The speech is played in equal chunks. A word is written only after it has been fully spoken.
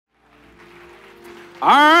All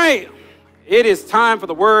right. It is time for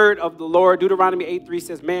the word of the Lord. Deuteronomy 8:3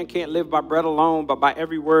 says, man can't live by bread alone, but by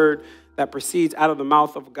every word that proceeds out of the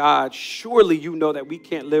mouth of God. Surely you know that we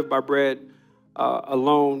can't live by bread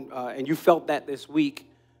alone. And you felt that this week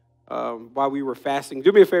while we were fasting.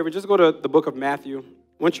 Do me a favor, just go to the book of Matthew.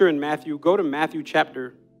 Once you're in Matthew, go to Matthew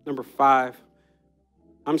chapter number 5.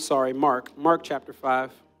 I'm sorry, Mark chapter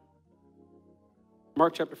 5.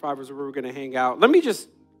 Mark chapter 5 is where we're going to hang out. Let me just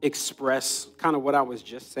express kind of what I was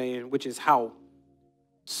just saying, which is how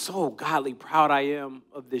so godly proud I am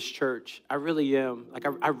of this church. I really am. Like,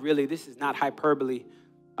 I really, this is not hyperbole.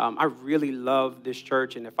 I really love this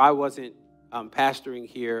church, and if I wasn't pastoring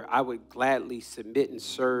here, I would gladly submit and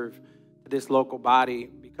serve this local body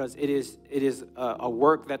because it is a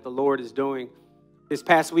work that the Lord is doing. This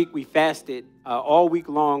past week, we fasted. All week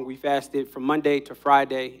long, we fasted from Monday to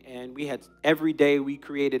Friday, and we had every day we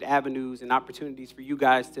created avenues and opportunities for you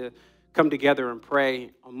guys to come together and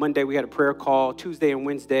pray. On Monday, we had a prayer call. Tuesday and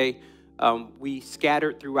Wednesday, we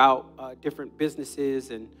scattered throughout different businesses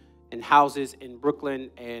and houses in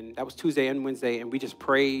Brooklyn, and that was Tuesday and Wednesday, and we just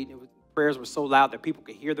prayed. Prayers were so loud that people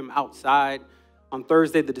could hear them outside. On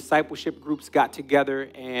Thursday, the discipleship groups got together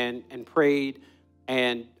and prayed,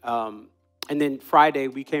 and then Friday,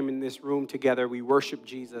 we came in this room together, we worshiped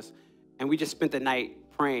Jesus, and we just spent the night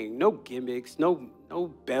praying. No gimmicks, no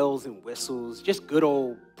bells and whistles, just good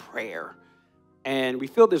old prayer. And we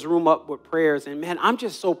filled this room up with prayers, and man, I'm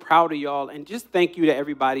just so proud of y'all, and just thank you to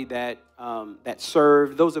everybody that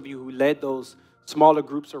served, those of you who led those smaller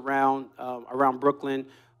groups around Brooklyn.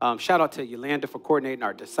 Shout out to Yolanda for coordinating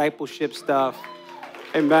our discipleship stuff.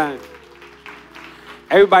 Amen.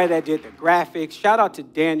 Everybody that did the graphics, shout out to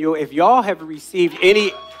Daniel. If y'all have received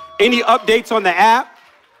any updates on the app,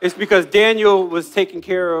 it's because Daniel was taking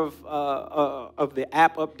care of the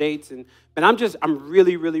app updates, and I'm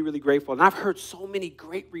really, really, really grateful. And I've heard so many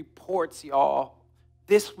great reports, y'all,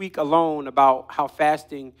 this week alone about how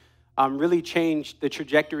fasting really changed the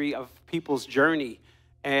trajectory of people's journey,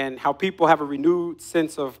 and how people have a renewed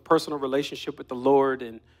sense of personal relationship with the Lord,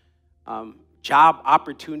 and job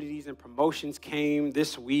opportunities and promotions came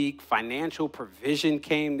this week. Financial provision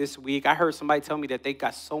came this week. I heard somebody tell me that they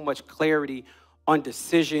got so much clarity on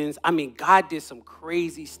decisions. I mean, God did some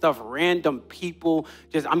crazy stuff. Random people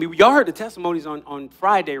y'all heard the testimonies on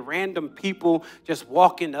Friday. Random people just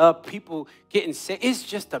walking up, people getting sick. It's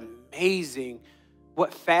just amazing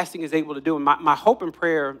what fasting is able to do. And my hope and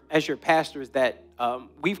prayer as your pastor is that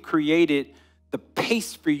we've created the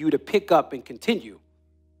pace for you to pick up and continue.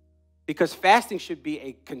 Because fasting should be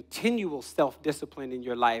a continual self-discipline in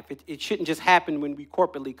your life. It shouldn't just happen when we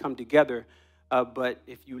corporately come together. But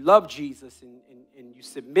if you love Jesus and you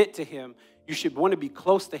submit to him, you should want to be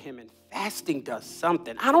close to him. And fasting does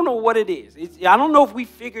something. I don't know what it is. I don't know if we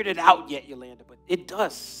figured it out yet, Yolanda, but it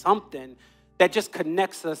does something that just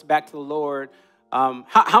connects us back to the Lord.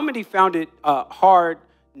 How many found it hard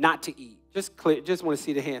not to eat? Just want to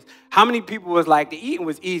see the hands. How many people was like, the eating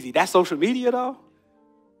was easy? That's social media, though?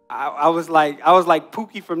 I was like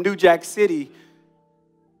Pookie from New Jack City,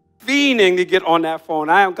 fiending to get on that phone.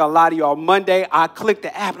 I ain't gonna lie to y'all. Monday, I clicked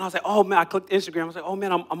the app, and I was like, oh, man, I clicked Instagram. I was like, oh,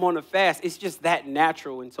 man, I'm on a fast. It's just that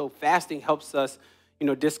natural, and so fasting helps us,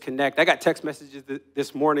 disconnect. I got text messages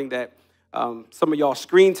this morning that some of y'all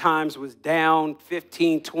screen times was down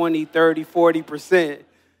 15, 20, 30, 40%.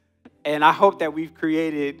 And I hope that we've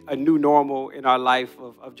created a new normal in our life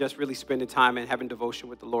of just really spending time and having devotion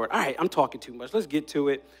with the Lord. All right, I'm talking too much. Let's get to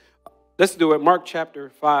it. Let's do it. Mark chapter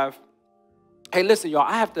 5. Hey, listen, y'all,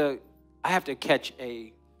 I have to catch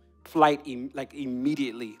a flight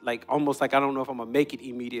immediately, almost like I don't know if I'm going to make it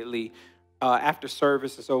immediately after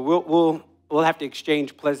service. And so we'll have to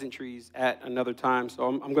exchange pleasantries at another time. So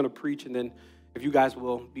I'm going to preach, and then if you guys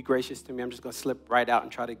will be gracious to me, I'm just going to slip right out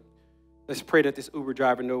and try to. Let's pray that this Uber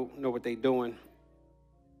driver know what they're doing.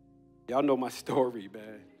 Y'all know my story,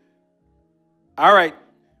 man. All right.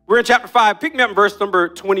 We're in chapter 5. Pick me up in verse number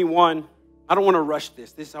 21. I don't want to rush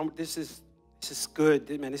this. This is good.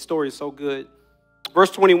 Man, this story is so good.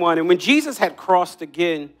 Verse 21. And when Jesus had crossed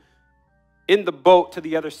again in the boat to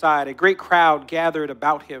the other side, a great crowd gathered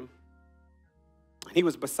about him, and he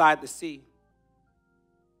was beside the sea.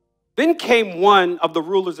 Then came one of the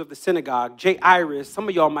rulers of the synagogue, Jairus. Some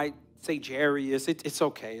of y'all might say Jairus. It's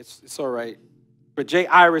okay. It's all right. But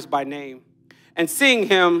Jairus by name. And seeing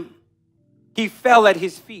him, he fell at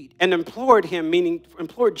his feet and implored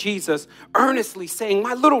Jesus earnestly, saying,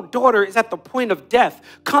 my little daughter is at the point of death.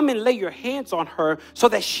 Come and lay your hands on her so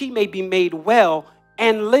that she may be made well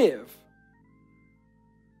and live.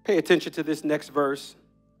 Pay attention to this next verse.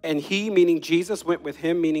 And he, meaning Jesus, went with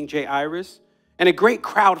him, meaning Jairus, And a great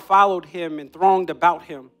crowd followed him and thronged about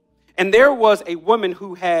him. And there was a woman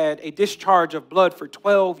who had a discharge of blood for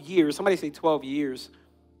 12 years. Somebody say 12 years.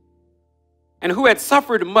 And who had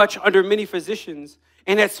suffered much under many physicians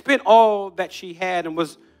and had spent all that she had and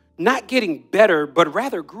was not getting better, but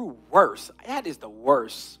rather grew worse. That is the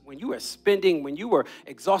worst. When you are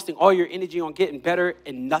exhausting all your energy on getting better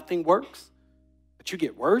and nothing works, but you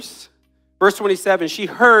get worse. Verse 27, she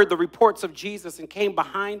heard the reports of Jesus and came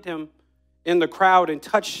behind him in the crowd and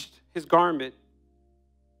touched his garment.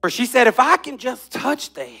 For she said, if I can just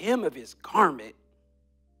touch the hem of his garment,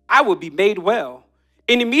 I will be made well.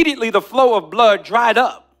 And immediately the flow of blood dried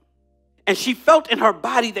up, and she felt in her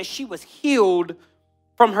body that she was healed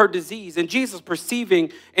from her disease. And Jesus,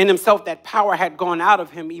 perceiving in himself that power had gone out of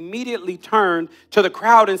him, immediately turned to the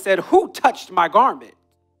crowd and said, who touched my garment?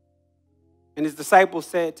 And his disciples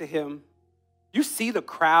said to him, you see the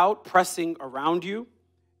crowd pressing around you,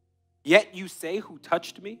 yet you say, who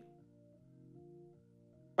touched me?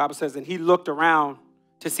 The Bible says, and he looked around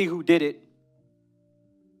to see who did it.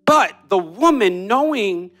 But the woman,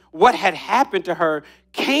 knowing what had happened to her,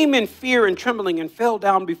 came in fear and trembling and fell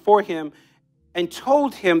down before him and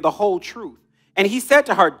told him the whole truth. And he said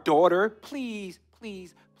to her, daughter, please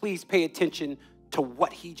pay attention to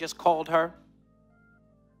what he just called her.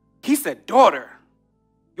 He said, daughter,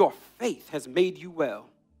 your faith has made you well.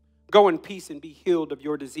 Go in peace and be healed of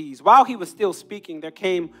your disease. While he was still speaking, there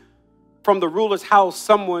came from the ruler's house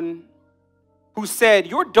someone who said,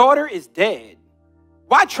 your daughter is dead.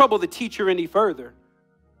 Why trouble the teacher any further?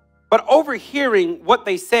 But overhearing what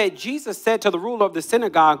they said, Jesus said to the ruler of the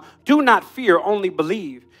synagogue, do not fear, only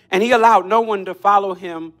believe. And he allowed no one to follow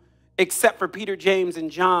him except for Peter, James, and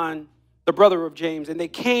John, the brother of James. And they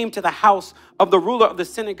came to the house of the ruler of the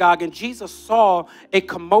synagogue, and Jesus saw a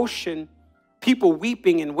commotion, people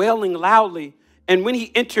weeping and wailing loudly. And when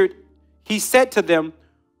he entered, he said to them,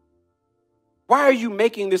 why are you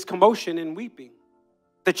making this commotion and weeping?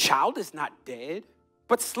 The child is not dead,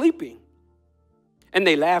 but sleeping. And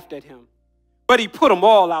they laughed at him. But he put them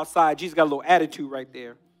all outside. Jesus got a little attitude right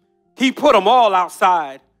there. He put them all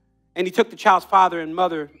outside, and he took the child's father and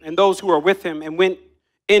mother and those who were with him and went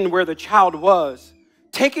in where the child was.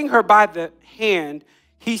 Taking her by the hand,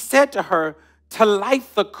 he said to her,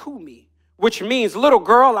 Talitha kumi, which means, little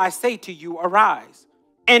girl, I say to you, arise.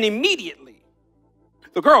 And immediately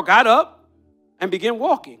the girl got up and began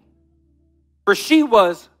walking, for she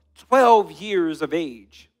was 12 years of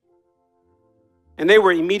age. And they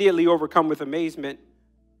were immediately overcome with amazement.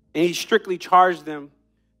 And he strictly charged them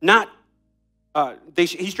not to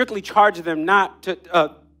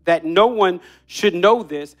that no one should know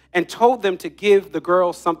this, and told them to give the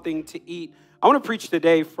girl something to eat. I want to preach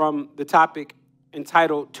today from the topic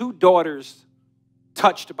entitled Two Daughters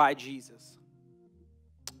Touched by Jesus.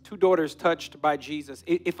 Two daughters touched by Jesus.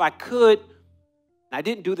 If I could, I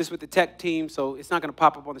didn't do this with the tech team, so it's not going to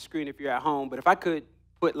pop up on the screen if you're at home, but if I could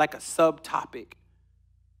put like a subtopic,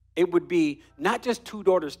 it would be not just two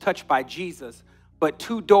daughters touched by Jesus, but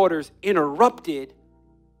two daughters interrupted,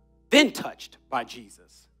 then touched by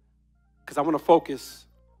Jesus. Because I want to focus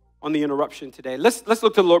on the interruption today. Let's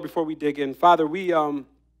look to the Lord before we dig in. Father,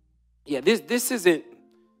 this isn't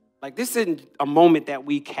a moment that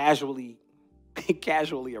we casually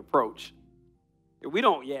approach.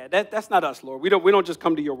 That's not us, Lord. We don't just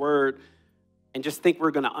come to your word and just think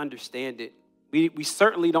we're going to understand it. We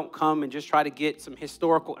certainly don't come and just try to get some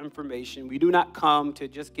historical information. We do not come to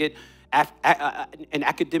just get an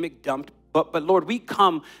academic dump. But Lord, we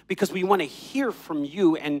come because we want to hear from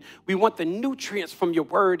you, and we want the nutrients from your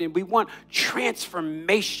word, and we want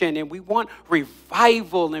transformation, and we want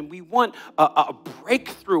revival, and we want a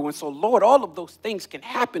breakthrough. And so, Lord, all of those things can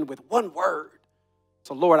happen with one word.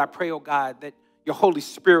 So, Lord, I pray, oh God, that your Holy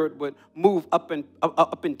Spirit would move up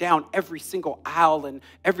and down every single aisle and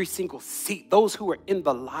every single seat. Those who are in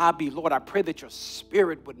the lobby, Lord, I pray that your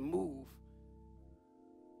Spirit would move,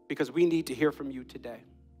 because we need to hear from you today.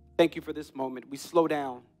 Thank you for this moment. We slow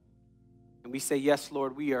down and we say, yes,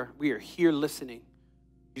 Lord, we are here listening.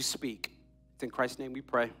 You speak. It's in Christ's name we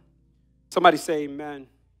pray. Somebody say amen.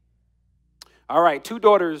 All right, two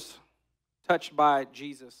daughters touched by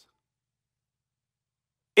Jesus.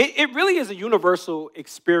 It really is a universal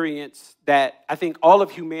experience that I think all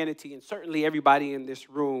of humanity, and certainly everybody in this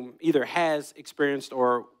room, either has experienced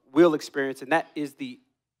or will experience, and that is the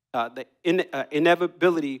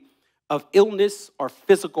inevitability of illness or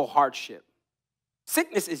physical hardship.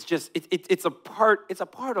 Sickness is just, it's a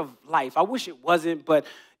part of life. I wish it wasn't, but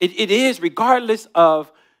it is, regardless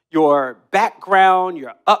of your background,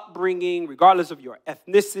 your upbringing, regardless of your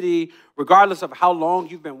ethnicity, regardless of how long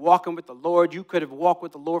you've been walking with the Lord. You could have walked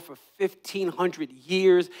with the Lord for 1,500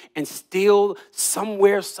 years and still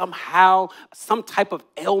somewhere, somehow, some type of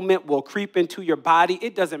ailment will creep into your body.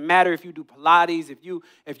 It doesn't matter if you do Pilates,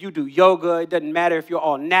 if you do yoga. It doesn't matter if you're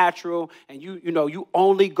all natural and you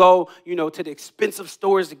only go, to the expensive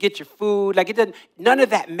stores to get your food. Like, it doesn't, none of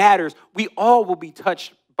that matters. We all will be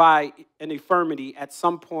touched by an infirmity at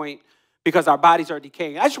some point because our bodies are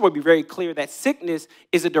decaying. I just want to be very clear that sickness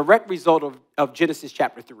is a direct result of Genesis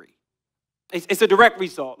chapter 3. It's a direct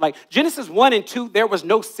result. Like Genesis 1 and 2, there was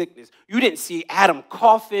no sickness. You didn't see Adam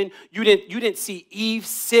coughing. You didn't see Eve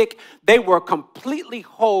sick. They were completely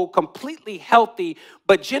whole, completely healthy.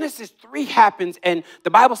 But Genesis 3 happens, and the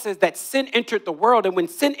Bible says that sin entered the world. And when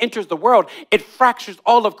sin enters the world, it fractures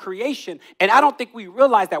all of creation. And I don't think we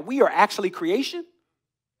realize that we are actually creation.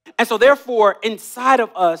 And so therefore, inside of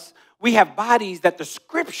us, we have bodies that the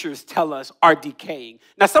scriptures tell us are decaying.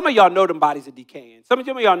 Now, some of y'all know them bodies are decaying. Some of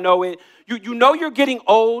y'all know it. You know you're getting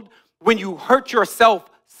old when you hurt yourself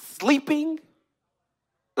sleeping.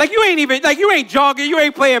 Like you ain't jogging, you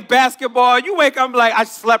ain't playing basketball. You wake up like, I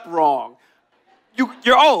slept wrong.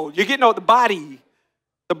 You're old. You're getting old. The body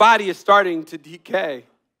is starting to decay.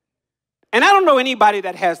 And I don't know anybody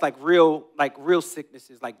that has real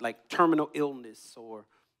sicknesses, like terminal illness or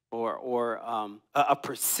a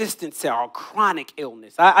persistent or chronic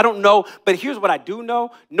illness. I don't know, but here's what I do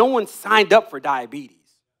know. No one signed up for diabetes.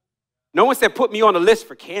 No one said, put me on a list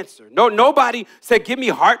for cancer. Nobody said, give me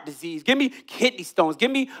heart disease, give me kidney stones,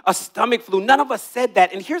 give me a stomach flu. None of us said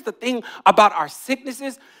that. And here's the thing about our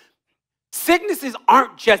sicknesses. Sicknesses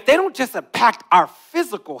they don't just impact our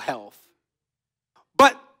physical health,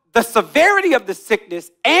 but the severity of the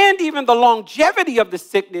sickness and even the longevity of the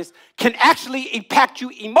sickness can actually impact you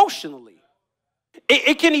emotionally.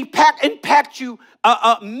 It can impact you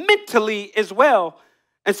mentally as well.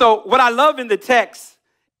 And so what I love in the text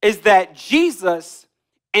is that Jesus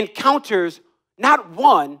encounters not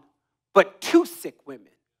one, but two sick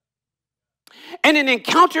women. And in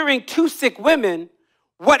encountering two sick women,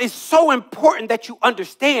 what is so important that you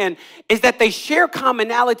understand is that they share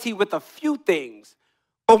commonality with a few things.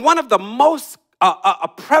 But one of the most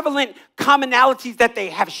prevalent commonalities that they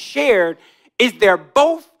have shared is they're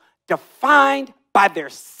both defined by their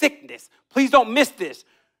sickness. Please don't miss this.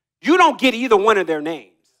 You don't get either one of their names.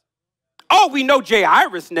 Oh, we know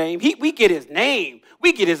Jairus' name. We get his name.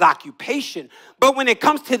 We get his occupation. But when it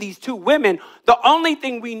comes to these two women, the only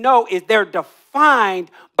thing we know is they're defined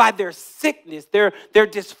by their sickness, their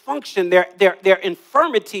dysfunction, their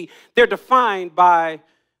infirmity. They're defined by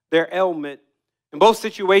their ailment. And both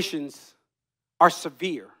situations are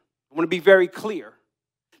severe. I want to be very clear.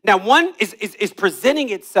 Now, one is presenting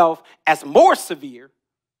itself as more severe,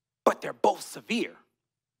 but they're both severe.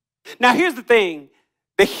 Now, here's the thing.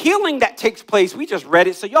 The healing that takes place, we just read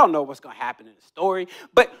it, so y'all know what's going to happen in the story.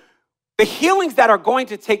 But the healings that are going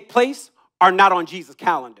to take place are not on Jesus'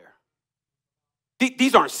 calendar.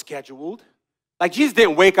 These aren't scheduled. Like Jesus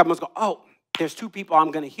didn't wake up and go, oh, there's two people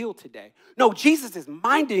I'm going to heal today. No, Jesus is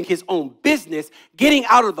minding his own business, getting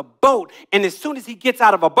out of the boat. And as soon as he gets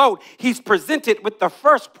out of a boat, he's presented with the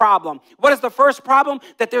first problem. What is the first problem?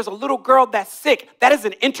 That there's a little girl that's sick. That is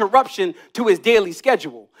an interruption to his daily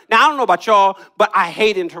schedule. Now, I don't know about y'all, but I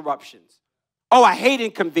hate interruptions. Oh, I hate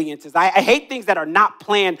inconveniences. I hate things that are not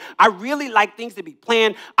planned. I really like things to be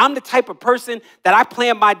planned. I'm the type of person that I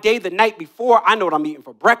plan my day the night before. I know what I'm eating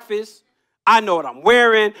for breakfast. I know what I'm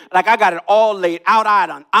wearing. Like, I got it all laid out. I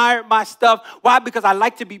done ironed my stuff. Why? Because I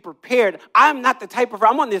like to be prepared. I'm not the type of,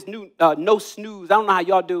 I'm on this new no snooze. I don't know how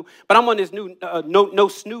y'all do, but I'm on this new no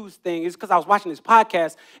snooze thing. It's because I was watching this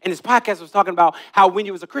podcast, and this podcast was talking about how when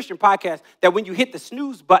it was a Christian podcast, that when you hit the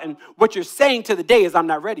snooze button, what you're saying to the day is, I'm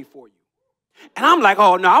not ready for you. And I'm like,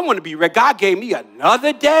 oh, no, I want to be ready. God gave me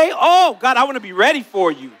another day. Oh, God, I want to be ready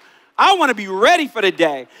for you. I want to be ready for the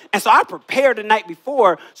day. And so I prepared the night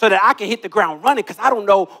before so that I can hit the ground running, because I don't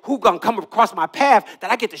know who's going to come across my path that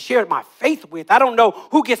I get to share my faith with. I don't know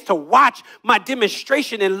who gets to watch my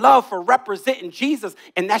demonstration in love for representing Jesus.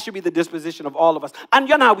 And that should be the disposition of all of us. And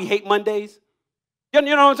you know how we hate Mondays? You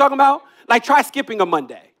know what I'm talking about? Like, try skipping a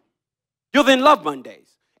Monday. You'll then love Mondays.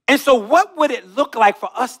 And so what would it look like for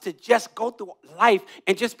us to just go through life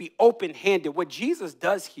and just be open-handed? What Jesus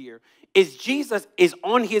does here is Jesus is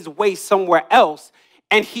on his way somewhere else,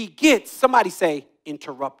 and he gets, somebody say,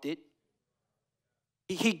 interrupted.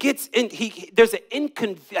 He gets in, there's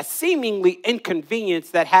a seemingly inconvenience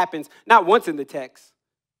that happens not once in the text,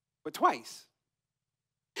 but twice.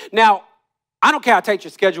 Now, I don't care how tight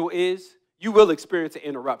your schedule is, you will experience an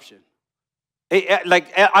interruption.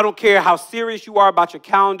 I don't care how serious you are about your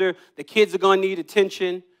calendar. The kids are going to need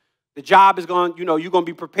attention. The job is going, you're going to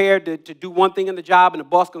be prepared to do one thing in the job, and the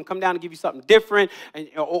boss going to come down and give you something different,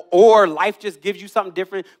 or life just gives you something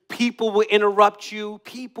different. People will interrupt you.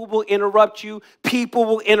 People will interrupt you. People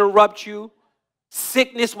will interrupt you.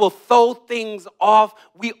 Sickness will throw things off.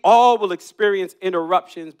 We all will experience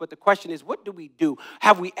interruptions, but the question is, what do we do?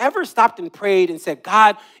 Have we ever stopped and prayed and said,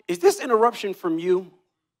 God, is this interruption from you?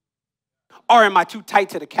 Or am I too tight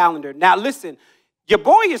to the calendar? Now, listen, your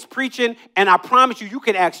boy is preaching, and I promise you, you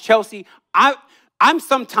can ask Chelsea. I'm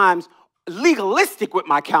sometimes legalistic with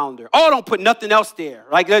my calendar. Oh, don't put nothing else there.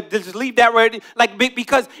 Like, just leave that right. Like,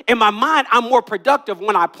 because in my mind, I'm more productive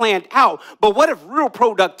when I planned out. But what if real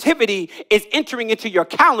productivity is entering into your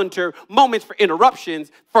calendar moments for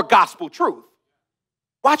interruptions for gospel truth?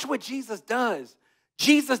 Watch what Jesus does.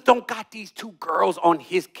 Jesus don't got these two girls on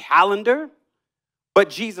his calendar. But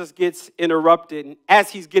Jesus gets interrupted, and as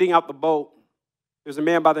he's getting out the boat, there's a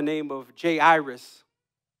man by the name of Jairus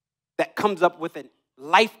that comes up with a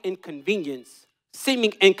life inconvenience,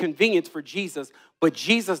 seeming inconvenience for Jesus, but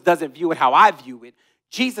Jesus doesn't view it how I view it.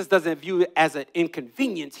 Jesus doesn't view it as an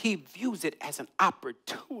inconvenience. He views it as an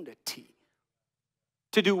opportunity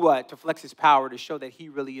to do what? To flex his power, to show that he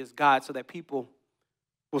really is God, so that people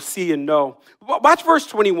will see and know. Watch verse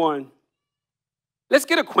 21. Let's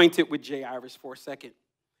get acquainted with Jairus for a second.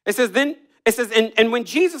 It says, and when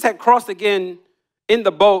Jesus had crossed again in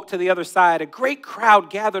the boat to the other side, a great crowd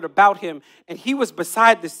gathered about him, and he was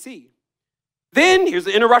beside the sea. Then, here's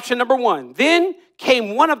the interruption number one. Then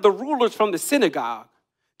came one of the rulers from the synagogue,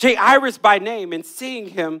 Jairus by name, and seeing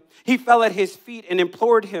him, he fell at his feet and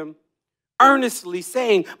implored him earnestly,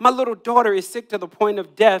 saying, my little daughter is sick to the point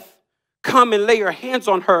of death. Come and lay your hands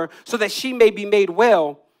on her so that she may be made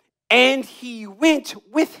well. And he went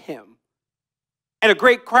with him. And a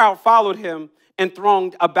great crowd followed him and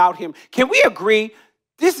thronged about him. Can we agree?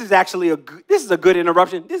 This is actually a good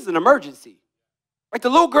interruption. This is an emergency. Like, the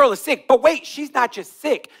little girl is sick, but wait, she's not just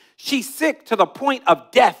sick. She's sick to the point of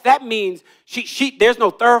death. That means there's no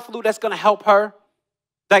Theraflu that's going to help her.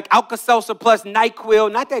 Like Alka-Seltzer plus NyQuil,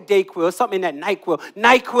 not that Dayquil, something in that NyQuil.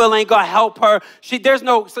 NyQuil ain't going to help her.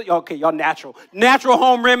 Okay, y'all natural. Natural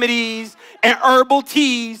home remedies and herbal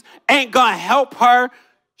teas ain't going to help her.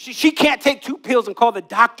 She can't take 2 pills and call the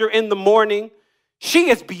doctor in the morning. She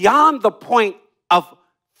is beyond the point of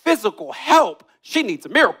physical help. She needs a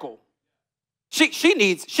miracle. She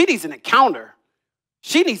needs an encounter.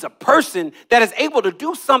 She needs a person that is able to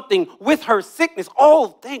do something with her sickness.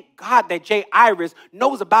 Oh, thank God that Jairus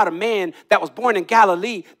knows about a man that was born in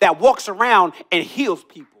Galilee that walks around and heals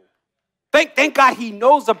people. Thank God he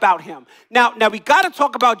knows about him. Now we got to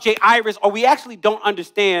talk about Jairus, or we actually don't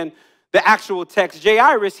understand the actual text.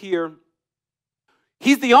 Jairus here,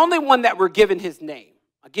 he's the only one that we're given his name.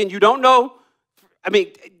 Again, you don't know. I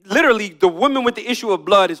mean, literally, the woman with the issue of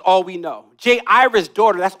blood is all we know. Jairus'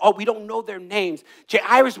 daughter, that's all. We don't know their names.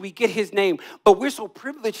 Jairus, we get his name. But we're so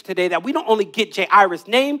privileged today that we don't only get Jairus'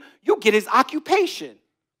 name, you get his occupation.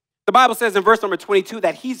 The Bible says in verse number 22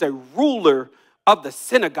 that he's a ruler of the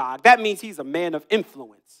synagogue. That means he's a man of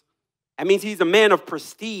influence. That means he's a man of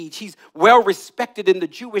prestige. He's well respected in the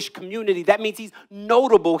Jewish community. That means he's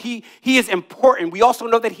notable. He is important. We also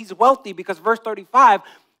know that he's wealthy because verse 35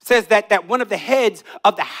 says that one of the heads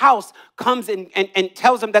of the house comes and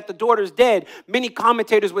tells him that the daughter's dead. Many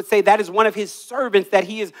commentators would say that is one of his servants, that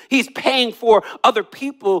he's paying for other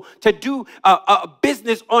people to do a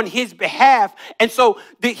business on his behalf. And so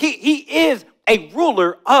he is a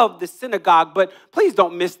ruler of the synagogue. But please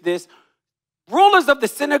don't miss this. Rulers of the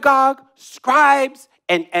synagogue, scribes,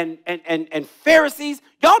 and Pharisees,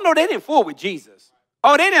 y'all know they didn't fool with Jesus.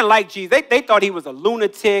 Oh, they didn't like Jesus. They thought he was a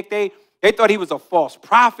lunatic. They thought he was a false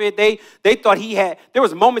prophet. They thought there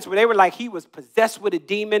was moments where they were like he was possessed with a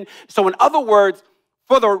demon. So in other words,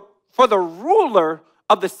 for the ruler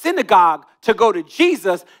of the synagogue to go to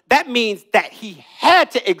Jesus, that means that he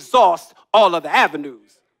had to exhaust all other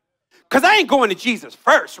avenues. Because I ain't going to Jesus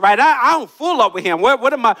first, right? I don't fool up with him.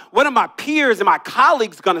 What are my peers and my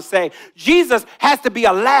colleagues going to say? Jesus has to be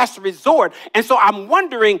a last resort. And so I'm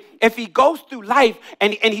wondering if he goes through life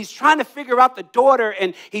and he's trying to figure out the daughter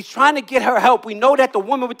and he's trying to get her help. We know that the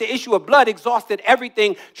woman with the issue of blood exhausted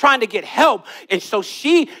everything trying to get help. And so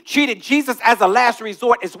she treated Jesus as a last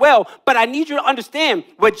resort as well. But I need you to understand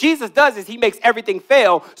what Jesus does is he makes everything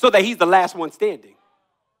fail so that he's the last one standing.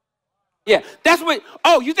 Yeah, that's what,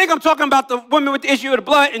 you think I'm talking about the woman with the issue of the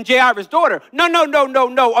blood and Jairus' daughter? No.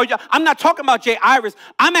 I'm not talking about Jairus.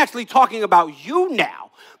 I'm actually talking about you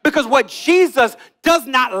now. Because what Jesus does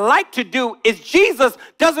not like to do is Jesus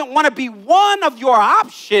doesn't want to be one of your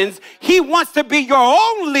options. He wants to be your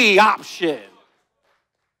only option.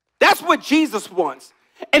 That's what Jesus wants.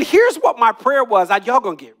 And here's what my prayer was. Y'all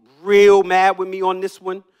going to get real mad with me on this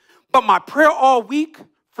one. But my prayer all week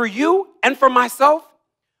for you and for myself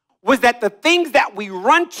was that the things that we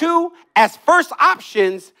run to as first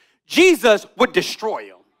options, Jesus would destroy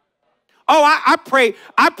them. Oh, I pray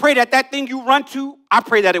that thing you run to, I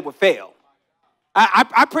pray that it would fail.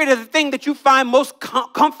 I pray that the thing that you find most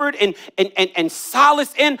comfort and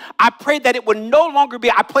solace in, I pray that it would no longer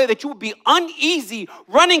be. I pray that you would be uneasy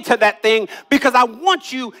running to that thing, because I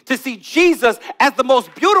want you to see Jesus as the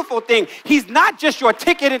most beautiful thing. He's not just your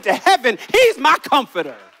ticket into heaven. He's my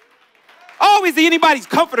comforter. Oh, is he anybody's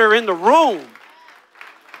comforter in the room?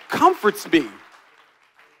 Comforts me.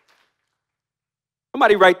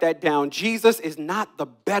 Somebody write that down. Jesus is not the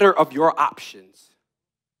better of your options.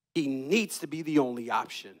 He needs to be the only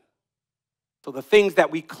option. So the things that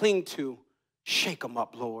we cling to, shake them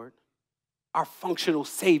up, Lord. Our functional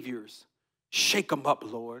saviors, shake them up,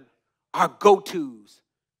 Lord. Our go-tos,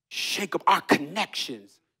 shake them. Our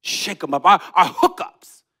connections, shake them up. Our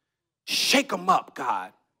hookups, shake them up,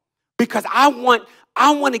 God. Because I want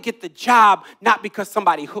to get the job, not because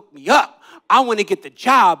somebody hooked me up. I want to get the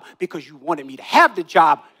job because you wanted me to have the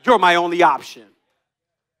job. You're my only option.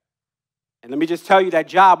 And let me just tell you, that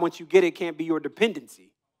job, once you get it, can't be your dependency.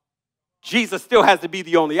 Jesus still has to be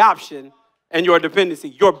the only option and your dependency.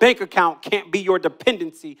 Your bank account can't be your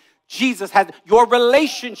dependency. Jesus has, your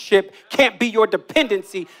relationship can't be your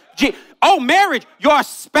dependency. Marriage, your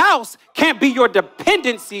spouse can't be your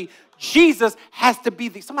dependency. Jesus has to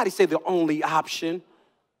be somebody say the only option.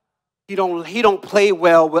 He don't play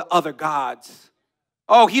well with other gods.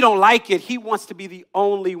 Oh, he don't like it. He wants to be the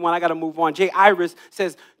only one. I got to move on. Jay Iris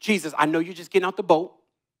says, Jesus, I know you're just getting out the boat,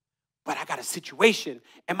 but I got a situation,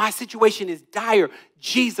 and my situation is dire.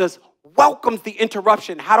 Jesus welcomes the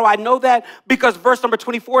interruption. How do I know that? Because verse number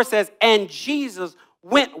 24 says, and Jesus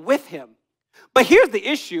went with him. But here's the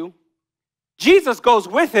issue. Jesus goes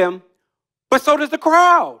with him, but so does the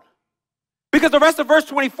crowd. Because the rest of verse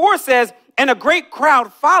 24 says, and a great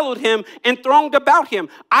crowd followed him and thronged about him.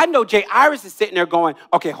 I know Jay Iris is sitting there going,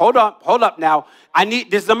 okay, hold up now.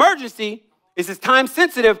 This is emergency. This is time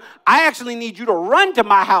sensitive. I actually need you to run to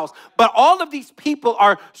my house. But all of these people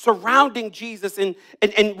are surrounding Jesus. And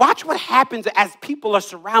watch what happens as people are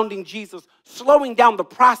surrounding Jesus, slowing down the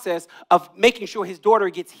process of making sure his daughter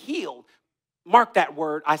gets healed. Mark that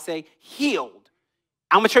word, I say healed.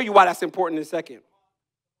 I'm going to show you why that's important in a second.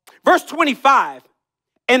 Verse 25,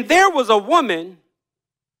 and there was a woman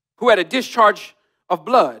who had a discharge of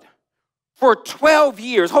blood for 12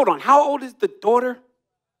 years. Hold on, how old is the daughter?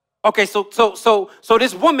 Okay, so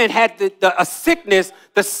this woman had a sickness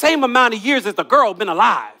the same amount of years as the girl been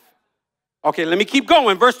alive. Okay, let me keep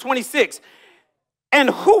going. Verse 26, and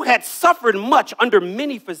who had suffered much under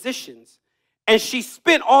many physicians, and she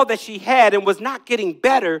spent all that she had and was not getting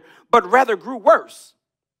better, but rather grew worse.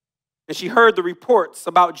 And she heard the reports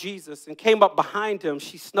about Jesus and came up behind him.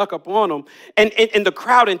 She snuck up on him and the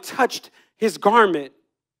crowd and touched his garment.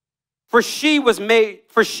 For she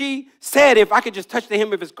said, if I could just touch the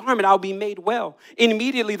hem of his garment, I'll be made well.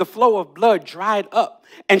 Immediately the flow of blood dried up,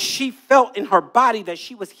 and she felt in her body that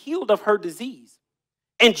she was healed of her disease.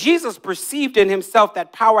 And Jesus perceived in himself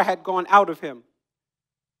that power had gone out of him.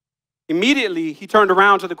 Immediately, he turned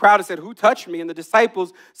around to the crowd and said, who touched me? And the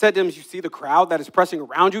disciples said to him, you see the crowd that is pressing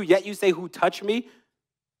around you, yet you say, who touched me?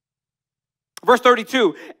 Verse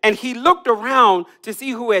 32, and he looked around to see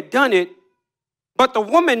who had done it, but the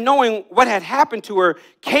woman, knowing what had happened to her,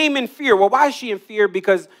 came in fear. Well, why is she in fear?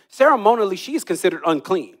 Because ceremonially, she is considered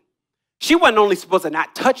unclean. She wasn't only supposed to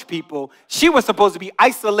not touch people, she was supposed to be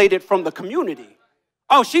isolated from the community.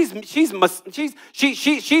 Oh, she's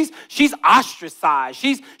ostracized.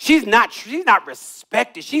 She's not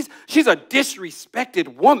respected. She's a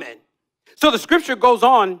disrespected woman. So the scripture goes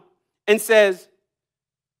on and says,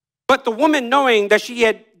 but the woman, knowing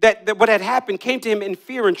that that what had happened, came to him in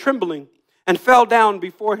fear and trembling and fell down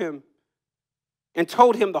before him and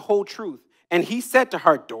told him the whole truth. And he said to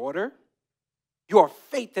her, daughter, your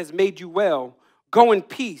faith has made you well. Go in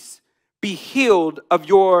peace. Be healed of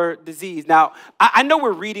your disease. Now, I know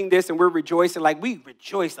we're reading this and we're rejoicing. Like, we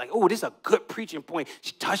rejoice. Like, oh, this is a good preaching point.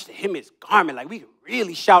 She touched him, his garment. Like, we can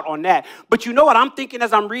really shout on that. But you know what I'm thinking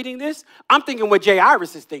as I'm reading this? I'm thinking what Jay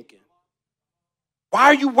Iris is thinking. Why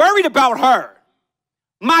are you worried about her?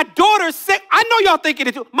 My daughter's sick. I know y'all thinking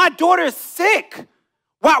it too. My daughter is sick.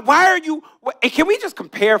 Why are you? Can we just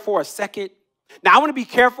compare for a second? Now, I want to be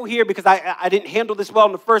careful here because I didn't handle this well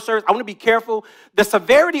in the first service. I want to be careful. The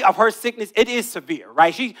severity of her sickness, it is severe,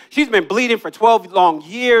 right? She's been bleeding for 12 long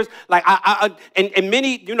years. Like, and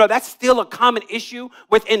many, that's still a common issue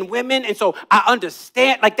within women. And so I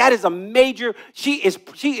understand, like, that is a major, she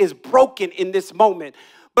is broken in this moment.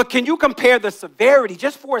 But can you compare the severity,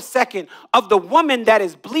 just for a second, of the woman that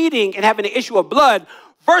is bleeding and having an issue of blood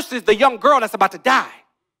versus the young girl that's about to die?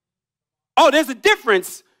 Oh, there's a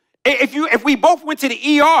difference. If we both went to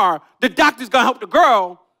the ER, the doctor's going to help the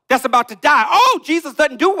girl that's about to die. Oh, Jesus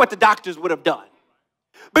doesn't do what the doctors would have done.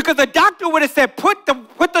 Because the doctor would have said, put the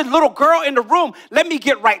little girl in the room. Let me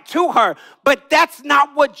get right to her. But that's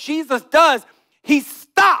not what Jesus does. He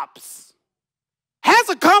stops, has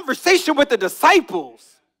a conversation with the disciples.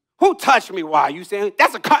 Who touched me? Why? You saying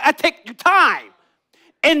I take you time.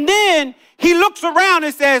 And then he looks around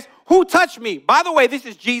and says, who touched me? By the way, this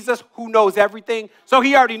is Jesus who knows everything. So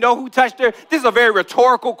he already knows who touched her. This is a very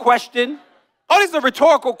rhetorical question. Oh, this is a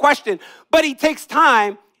rhetorical question. But he takes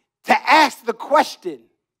time to ask the question.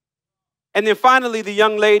 And then finally, the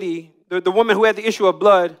young lady, the woman who had the issue of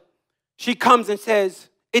blood, she comes and says,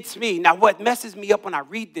 it's me. Now, what messes me up when I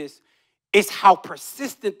read this is how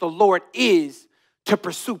persistent the Lord is to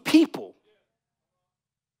pursue people.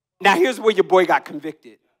 Now, here's where your boy got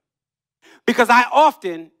convicted. Because I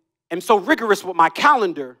often am so rigorous with my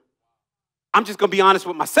calendar, I'm just going to be honest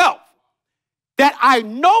with myself, that I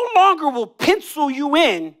no longer will pencil you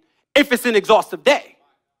in if it's an exhaustive day.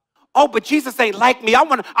 Oh, but Jesus ain't like me.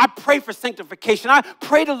 I pray for sanctification. I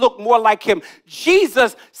pray to look more like him.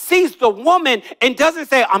 Jesus sees the woman and doesn't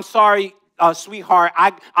say, I'm sorry, sweetheart,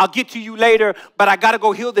 I'll get to you later, but I got to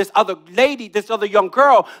go heal this other lady, this other young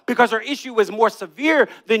girl, because her issue is more severe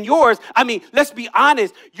than yours. I mean, let's be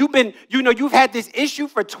honest. You've had this issue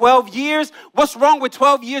for 12 years. What's wrong with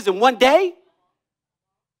 12 years in one day?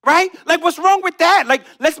 Right? Like, what's wrong with that? Like,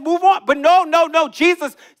 let's move on. But no.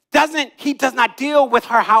 Jesus does not deal with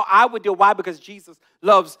her how I would deal. Why? Because Jesus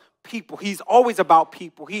loves people. He's always about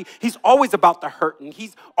people. He's always about the hurting.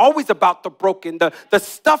 He's always about the broken, the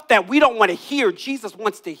stuff that we don't want to hear. Jesus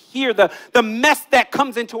wants to hear the mess that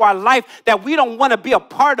comes into our life that we don't want to be a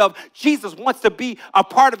part of. Jesus wants to be a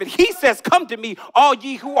part of it. He says, come to me, all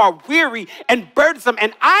ye who are weary and burdensome,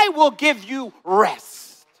 and I will give you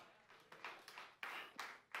rest.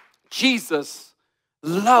 Jesus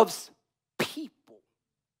loves people.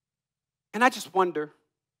 And I just wonder,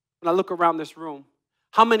 when I look around this room,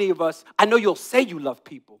 how many of us, I know you'll say you love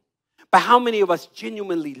people, but how many of us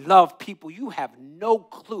genuinely love people? You have no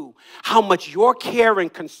clue how much your care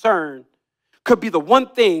and concern could be the one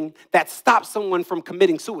thing that stops someone from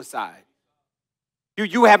committing suicide.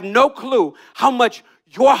 You have no clue how much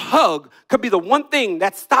your hug could be the one thing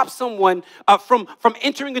that stops someone from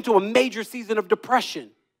entering into a major season of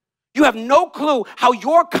depression. You have no clue how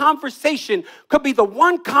your conversation could be the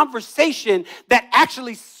one conversation that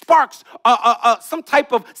actually sparks some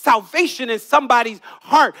type of salvation in somebody's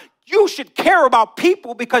heart. You should care about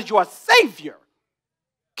people because your Savior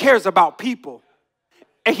cares about people.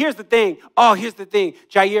 And here's the thing.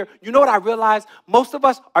 Jair, you know what I realized? Most of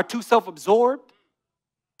us are too self-absorbed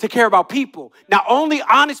to care about people. Now, only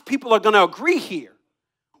honest people are going to agree here.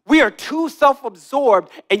 We are too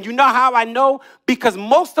self-absorbed, and you know how I know? Because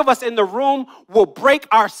most of us in the room will break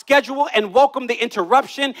our schedule and welcome the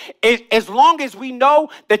interruption as long as we know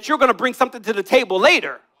that you're going to bring something to the table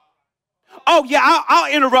later. Oh yeah,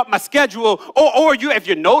 I'll interrupt my schedule, or you if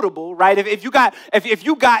you're notable, right? If you got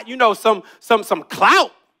some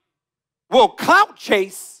clout, we'll clout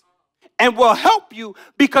chase. And we'll help you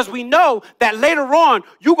because we know that later on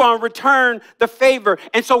you're going to return the favor.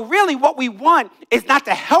 And so really what we want is not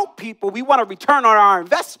to help people. We want to return on our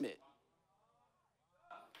investment.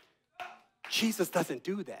 Jesus doesn't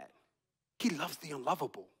do that. He loves the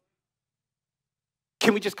unlovable.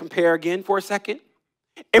 Can we just compare again for a second?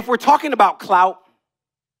 If we're talking about clout,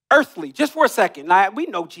 earthly, just for a second. Like, we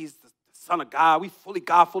know Jesus, the Son of God. We fully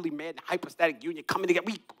God, fully man, hypostatic union coming together.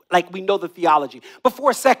 We know the theology. But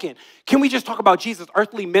for a second, can we just talk about Jesus'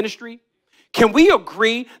 earthly ministry? Can we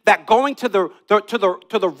agree that going to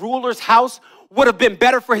the ruler's house would have been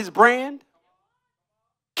better for his brand?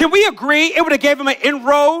 Can we agree it would have gave him an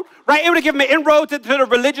inroad, right? It would have given him an inroad to the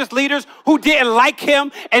religious leaders who didn't like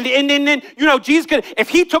him. And then Jesus could, if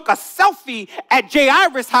he took a selfie at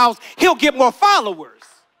Jairus' house, he'll get more followers.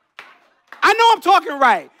 I know I'm talking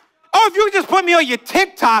right. Oh, if you just put me on your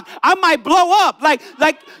TikTok, I might blow up. I'm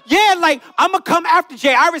going to come after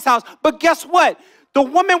Jairus' house. But guess what? The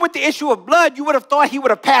woman with the issue of blood, you would have thought he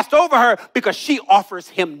would have passed over her because she offers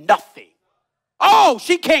him nothing. Oh,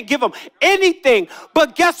 she can't give him anything.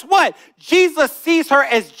 But guess what? Jesus sees her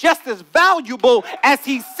as just as valuable as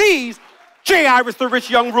he sees Jairus, the rich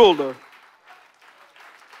young ruler.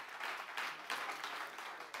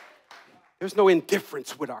 There's no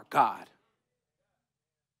indifference with our God.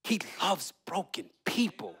 He loves broken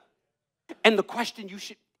people. And the question you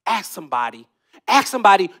should ask somebody,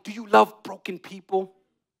 do you love broken people?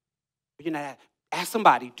 Ask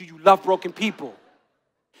somebody, do you love broken people?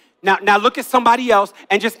 Now look at somebody else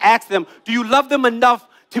and just ask them, do you love them enough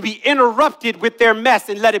to be interrupted with their mess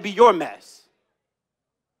and let it be your mess?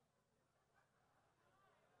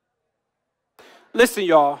 Listen,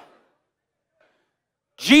 y'all.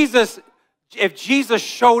 If Jesus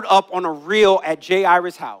showed up on a reel at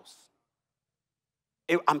Jairus' house,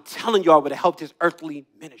 I'm telling y'all, it would have helped his earthly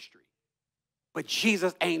ministry. But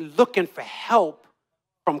Jesus ain't looking for help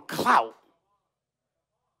from clout.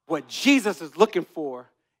 What Jesus is looking for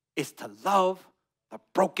is to love the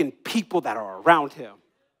broken people that are around him.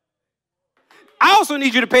 I also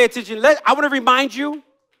need you to pay attention. I want to remind you,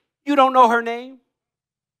 you don't know her name.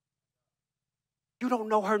 You don't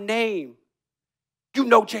know her name. You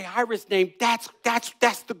know Jairus' name. That's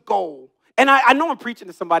the goal. And I know I'm preaching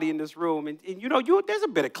to somebody in this room, and there's a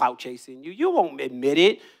bit of clout chasing. You won't admit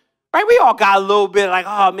it. Right? We all got a little bit like,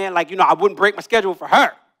 oh man, I wouldn't break my schedule for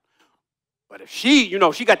her. But if she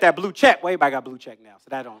got that blue check, well, everybody got blue check now, so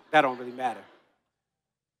that don't really matter.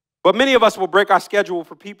 But many of us will break our schedule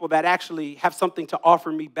for people that actually have something to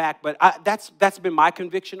offer me back. But that's been my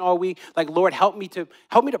conviction all week. Like, Lord, help me to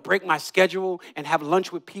break my schedule and have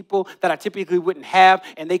lunch with people that I typically wouldn't have,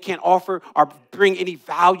 and they can't offer or bring any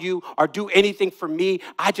value or do anything for me.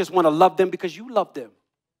 I just want to love them because you love them.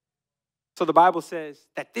 So the Bible says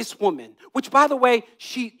that this woman, which, by the way,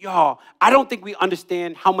 I don't think we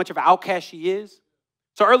understand how much of an outcast she is.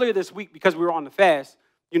 So earlier this week, because we were on the fast,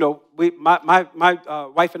 my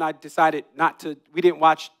wife and I decided we didn't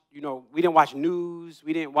watch news.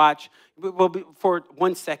 We didn't watch, for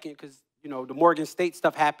 1 second, because, the Morgan State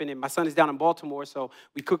stuff happened, and my son is down in Baltimore, so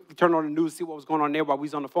we turned on the news, see what was going on there while we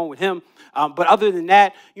was on the phone with him. But other than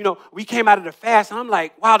that, we came out of the fast, and I'm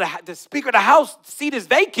like, wow, the Speaker of the House seat is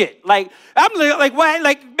vacant. Like, I'm like, what?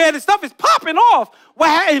 Like, man, the stuff is popping off.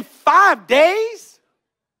 What, in 5 days?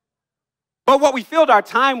 But what we filled our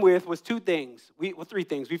time with was three things.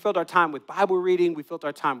 We filled our time with Bible reading. We filled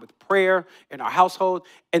our time with prayer in our household.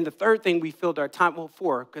 And the third thing we filled our time,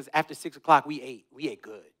 4, because after 6 o'clock, we ate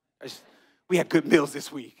good. We had good meals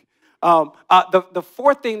this week. The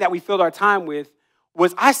fourth thing that we filled our time with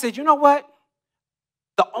was, I said, you know what?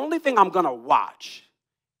 The only thing I'm going to watch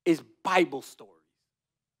is Bible stories.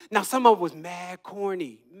 Now, some of it was mad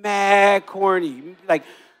corny.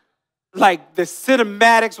 Like the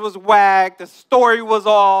cinematics was whack. The story was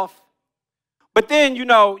off. But then, and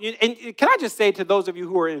can I just say to those of you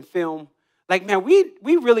who are in film, like, man, we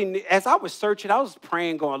really, as I was searching, I was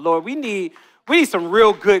praying, going, Lord, we need some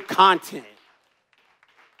real good content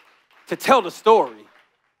to tell the story.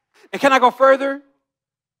 And can I go further?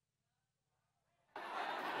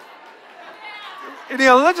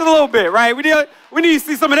 Just a little bit, right? We need to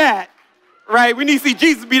see some of that, right? We need to see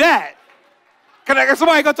Jesus be that. Can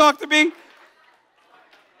somebody go talk to me?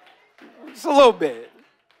 Just a little bit.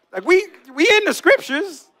 Like, we in the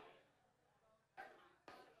scriptures.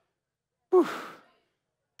 Whew.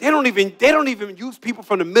 They don't even use people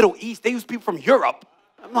from the Middle East. They use people from Europe.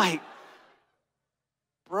 I'm like,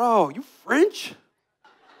 bro, you French?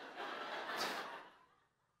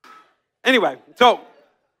 Anyway, so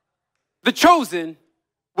The Chosen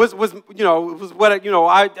was what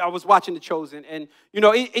I was watching The Chosen, and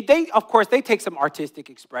they of course they take some artistic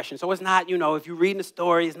expression. So it's not if you're reading the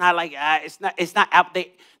story, it's not like it's not out.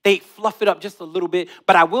 They fluff it up just a little bit.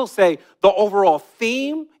 But I will say the overall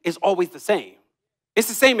theme is always the same. It's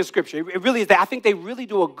the same as Scripture. It really is that. I think they really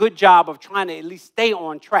do a good job of trying to at least stay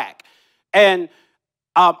on track. And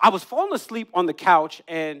I was falling asleep on the couch,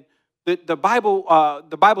 and the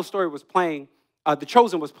Bible story was playing. The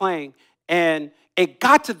Chosen was playing, and it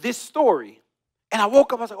got to this story. And I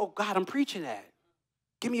woke up. I was like, "Oh God, I'm preaching that.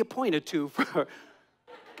 Give me a point or two.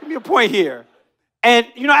 Give me a point here." And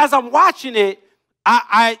as I'm watching it,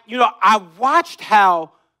 I watched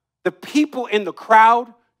how the people in the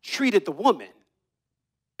crowd treated the woman.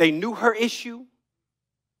 They knew her issue.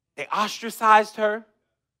 They ostracized her.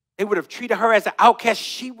 They would have treated her as an outcast.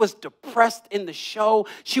 She was depressed in the show.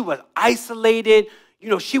 She was isolated.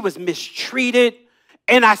 She was mistreated.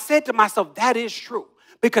 And I said to myself, that is true.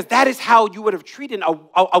 Because that is how you would have treated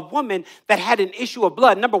a woman that had an issue of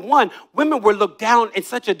blood. Number one, women were looked down in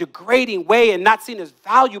such a degrading way and not seen as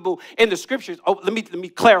valuable in the scriptures. Oh, let me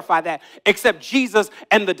clarify that. Except Jesus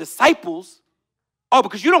and the disciples, Oh,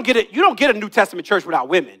 because you don't get a New Testament church without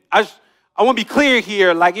women. I want to be clear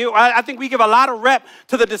here. Like, I think we give a lot of rep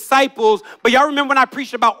to the disciples, but y'all remember when I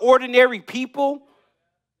preached about ordinary people?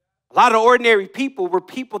 A lot of ordinary people were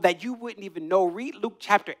people that you wouldn't even know. Read Luke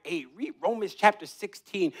chapter 8. Read Romans chapter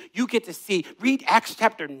 16. You get to see. Read Acts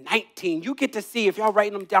chapter 19. You get to see, if y'all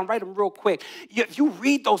writing them down, write them real quick. If you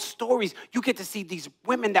read those stories, you get to see these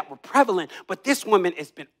women that were prevalent, but this woman has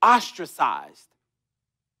been ostracized.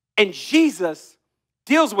 And Jesus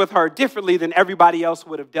deals with her differently than everybody else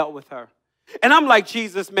would have dealt with her. And I'm like,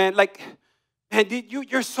 Jesus, man,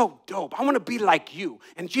 you're so dope. I want to be like you.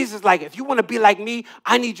 And Jesus is like, if you want to be like me,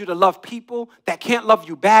 I need you to love people that can't love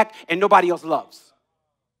you back and nobody else loves.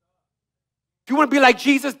 If you want to be like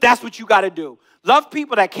Jesus, that's what you got to do. Love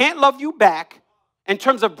people that can't love you back in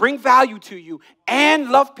terms of bring value to you, and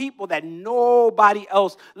love people that nobody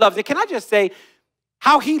else loves. And can I just say,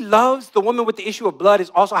 how he loves the woman with the issue of blood is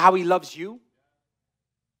also how he loves you.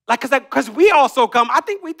 Because we also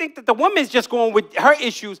we think that the woman's just going with her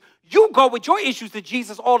issues. You go with your issues to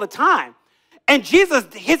Jesus all the time. And Jesus,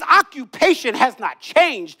 his occupation has not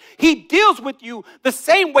changed. He deals with you the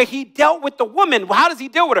same way he dealt with the woman. How does he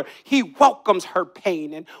deal with her? He welcomes her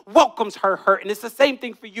pain and welcomes her hurt. And it's the same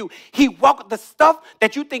thing for you. He welcomes the stuff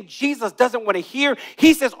that you think Jesus doesn't want to hear.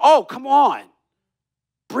 He says, oh, come on.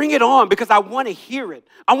 Bring it on, because I want to hear it.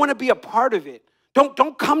 I want to be a part of it.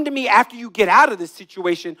 Don't come to me after you get out of this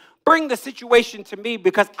situation. Bring the situation to me,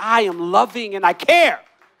 because I am loving and I care.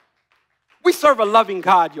 We serve a loving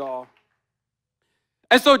God, y'all.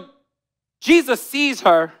 And so Jesus sees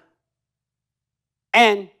her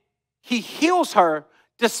and he heals her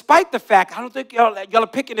despite the fact, I don't think y'all are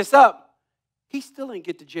picking this up, he still ain't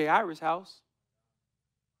get to Jairus' house.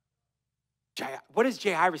 What is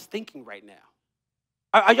Jairus thinking right now?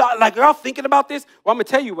 Are y'all thinking about this? Well, I'm going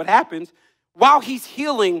to tell you what happens. While he's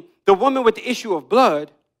healing the woman with the issue of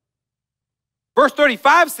blood, verse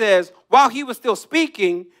 35 says, while he was still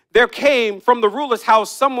speaking, there came from the ruler's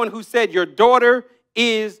house someone who said, your daughter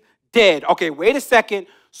is dead. Okay, wait a second.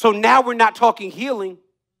 So now we're not talking healing.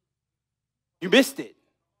 You missed it.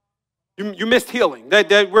 You missed healing.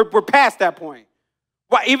 We're past that point.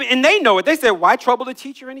 Why, and they know it. They said, why trouble the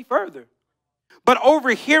teacher any further? But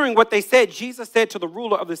overhearing what they said, Jesus said to the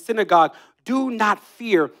ruler of the synagogue, do not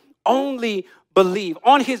fear, only believe.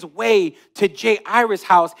 On his way to Jairus'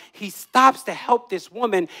 house, he stops to help this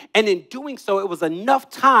woman. And in doing so, it was enough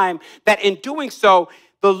time that in doing so,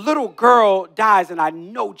 the little girl dies. And I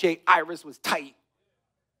know Jairus was tight.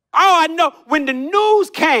 Oh, I know. When the news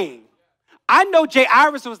came, I know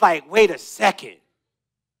Jairus was like, wait a second.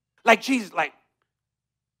 Like, Jesus, like,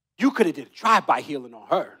 you could have did a drive-by healing on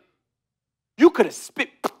her. You could have spit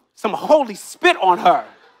some holy spit on her,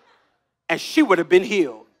 and she would have been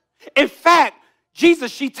healed. In fact,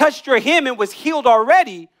 Jesus, she touched her hem and was healed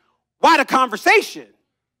already. Why the conversation?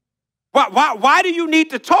 Why do you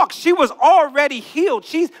need to talk? She was already healed.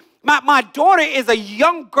 My daughter is a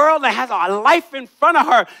young girl that has a life in front of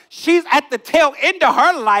her. She's at the tail end of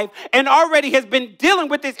her life and already has been dealing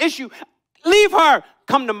with this issue. Leave her.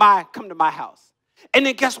 Come to my house. And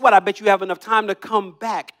then guess what? I bet you have enough time to come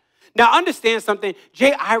back. Now, understand something.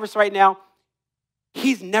 Jairus right now,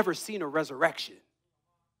 he's never seen a resurrection.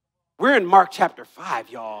 We're in Mark chapter 5,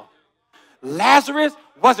 y'all. Lazarus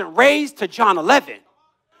wasn't raised to John 11.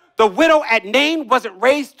 The widow at Nain wasn't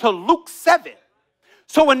raised to Luke 7.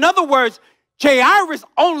 So in other words, Jairus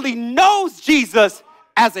only knows Jesus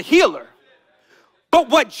as a healer. But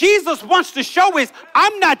what Jesus wants to show is,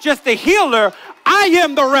 I'm not just a healer, I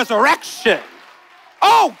am the resurrection.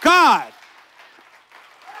 Oh, God.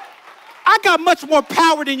 I got much more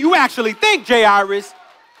power than you actually think, Jairus.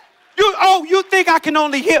 You think I can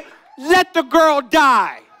only heal? Let the girl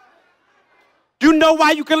die. You know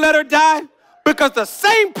why you can let her die? Because the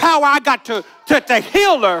same power I got to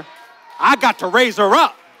heal her, I got to raise her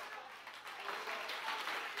up.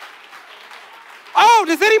 Oh,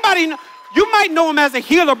 does anybody know? You might know him as a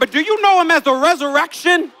healer, but do you know him as the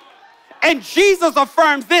resurrection? And Jesus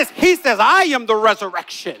affirms this. He says, I am the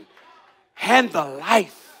resurrection and the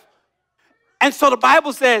life. And so the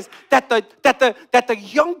Bible says that the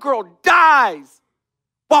young girl dies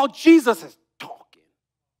while Jesus is talking.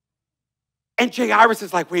 And Jairus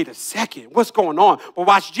is like, wait a second, what's going on? But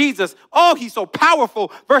watch Jesus. Oh, he's so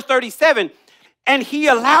powerful. Verse 37, and he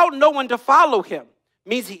allowed no one to follow him.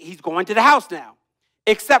 Means he's going to the house now,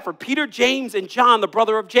 except for Peter, James, and John, the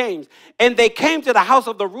brother of James. And they came to the house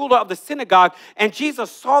of the ruler of the synagogue, and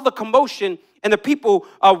Jesus saw the commotion and the people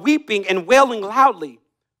weeping and wailing loudly.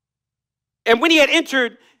 And when he had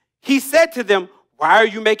entered, he said to them, why are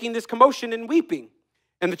you making this commotion and weeping?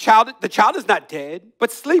 And the child is not dead,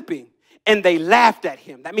 but sleeping. and they laughed at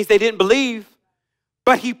him. That means they didn't believe,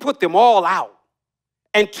 but he put them all out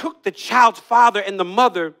and took the child's father and the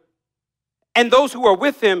mother and those who were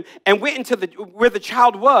with him and went into where the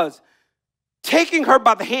child was. Taking her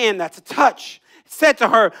by the hand, that's a touch, said to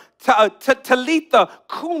her, Talitha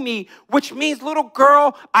Kumi, which means, little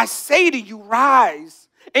girl, I say to you, rise.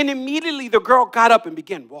 And immediately the girl got up and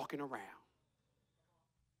began walking around.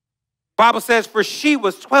 Bible says, for she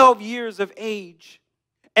was 12 years of age,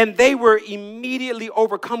 and they were immediately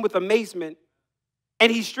overcome with amazement.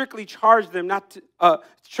 And he strictly charged them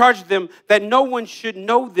that no one should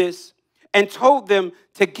know this, and told them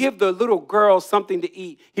to give the little girl something to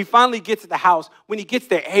eat. He finally gets to the house. When he gets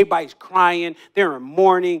there, everybody's crying. They're in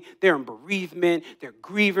mourning. They're in bereavement. They're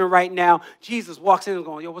grieving right now. Jesus walks in and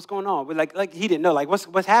going, yo, what's going on? But like he didn't know, like,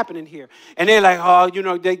 what's happening here? And they're like, oh, you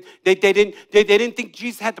know, they didn't think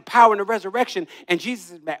Jesus had the power in the resurrection. And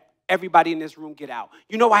Jesus said, everybody in this room get out.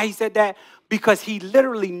 You know why he said that? Because he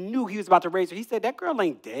literally knew he was about to raise her. He said, that girl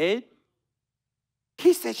ain't dead.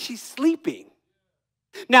 He said, she's sleeping.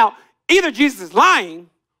 Now, either Jesus is lying,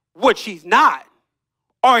 which he's not,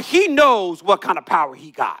 or he knows what kind of power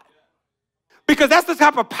he got. Because that's the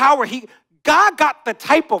type of power God got the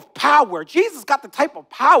type of power, Jesus got the type of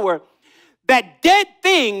power that dead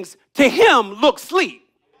things to him look sleep.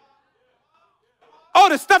 Oh,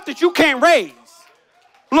 the stuff that you can't raise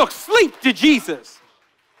looks sleep to Jesus.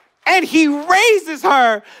 And he raises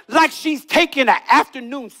her like she's taking an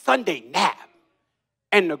afternoon Sunday nap.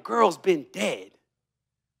 And the girl's been dead.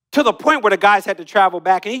 To the point where the guys had to travel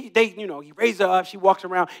back. And he raised her up. She walks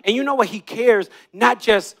around. And you know what? He cares not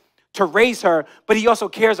just to raise her, but he also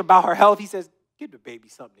cares about her health. He says, give the baby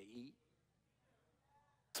something to eat.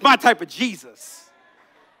 It's my type of Jesus.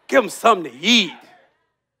 Give him something to eat.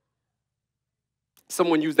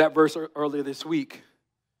 Someone used that verse earlier this week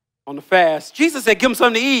on the fast. Jesus said, give him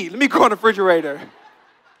something to eat. Let me go in the refrigerator.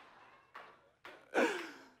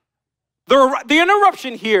 The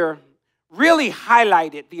interruption here really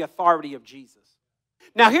highlighted the authority of Jesus.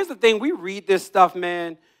 Now, here's the thing. We read this stuff,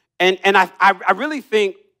 man, and I really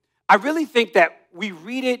think that we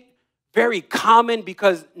read it very common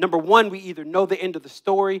because, number one, we either know the end of the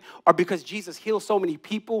story, or because Jesus heals so many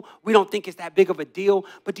people, we don't think it's that big of a deal.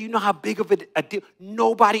 But do you know how big of a deal?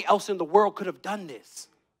 Nobody else in the world could have done this.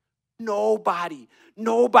 Nobody.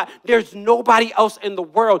 There's nobody else in the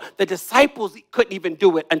world. The disciples couldn't even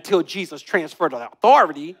do it until Jesus transferred the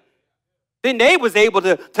authority. Then they was able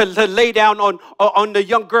to lay down on the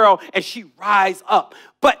young girl and she rise up.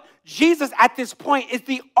 But Jesus at this point is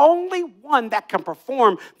the only one that can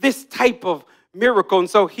perform this type of miracle. And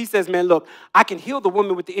so he says, man, look, I can heal the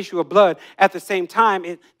woman with the issue of blood at the same time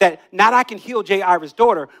that not I can heal Jairus'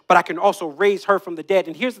 daughter, but I can also raise her from the dead.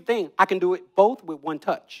 And here's the thing. I can do it both with one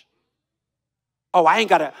touch. Oh, I ain't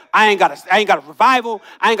got a revival.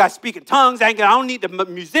 I ain't got to speak in tongues. I don't need the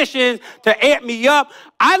musicians to amp me up.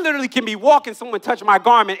 I literally can be walking, someone touch my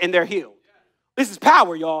garment, and they're healed. This is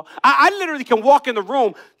power, y'all. I literally can walk in the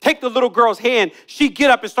room, take the little girl's hand, she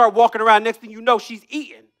get up and start walking around. Next thing you know, she's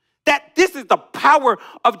eating. This is the power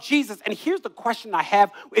of Jesus. And here's the question I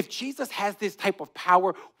have. If Jesus has this type of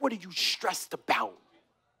power, what are you stressed about?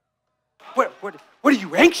 What are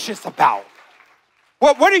you anxious about?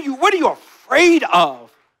 What are you afraid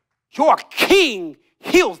of? Your king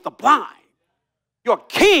heals the blind. Your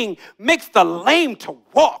king makes the lame to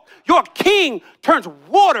walk. Your king turns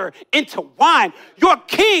water into wine. Your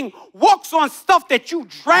king walks on stuff that you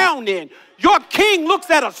drown in. Your king looks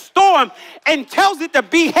at a storm and tells it to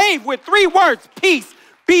behave with 3 words: peace,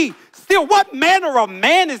 be still. What manner of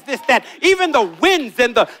man is this that even the winds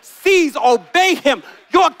and the seas obey him?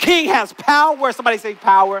 Your king has power. Somebody say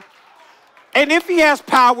power. And if he has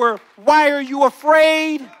power, why are you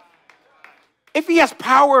afraid? If he has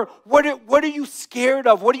power, what are you scared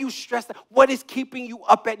of? What are you stressed of? What is keeping you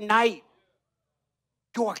up at night?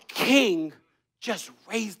 Your king just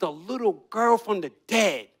raised a little girl from the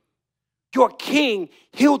dead. Your king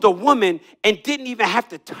healed a woman and didn't even have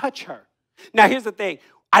to touch her. Now, here's the thing.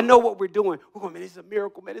 I know what we're doing. We're going, man, this is a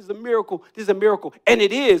miracle, man. This is a miracle. This is a miracle. And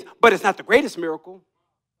it is, but it's not the greatest miracle.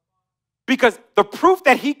 Because the proof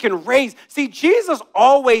that he can raise, see, Jesus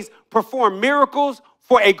always performed miracles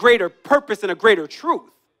for a greater purpose and a greater truth.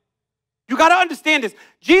 You got to understand this.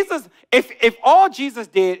 Jesus, if all Jesus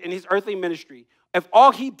did in his earthly ministry, if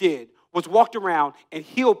all he did was walked around and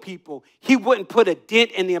heal people, he wouldn't put a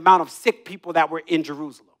dent in the amount of sick people that were in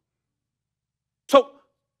Jerusalem.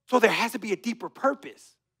 So there has to be a deeper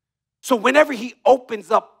purpose. So whenever he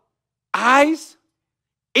opens up eyes,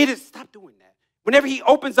 stop doing that. Whenever he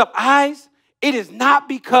opens up eyes, it is not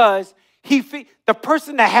because The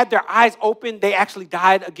person that had their eyes open, they actually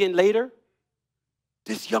died again later.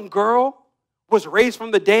 This young girl was raised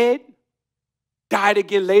from the dead, died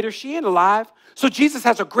again later. She ain't alive. So Jesus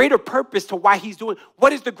has a greater purpose to why he's doing.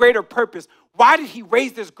 What is the greater purpose? Why did he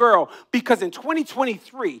raise this girl? Because in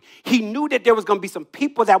 2023, he knew that there was going to be some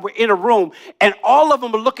people that were in a room, and all of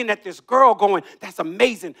them were looking at this girl going, that's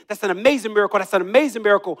amazing. That's an amazing miracle. That's an amazing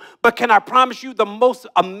miracle. But can I promise you, the most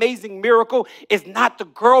amazing miracle is not the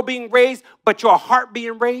girl being raised, but your heart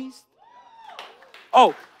being raised?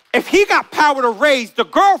 Oh, if he got power to raise the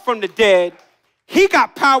girl from the dead, he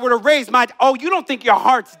got power to raise you don't think your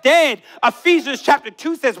heart's dead. Ephesians chapter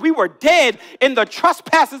 2 says we were dead in the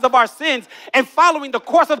trespasses of our sins and following the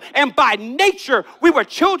course of, and by nature we were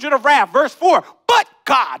children of wrath. Verse 4, but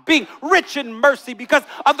God, being rich in mercy because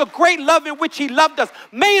of the great love in which he loved us,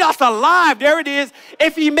 made us alive. There it is.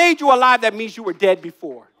 If he made you alive, that means you were dead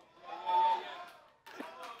before.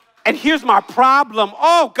 And here's my problem.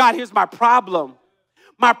 Oh God, here's my problem.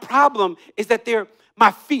 My problem is that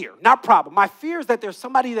my fear is that there's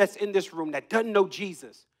somebody that's in this room that doesn't know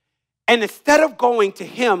Jesus. And instead of going to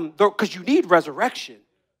him, because you need resurrection.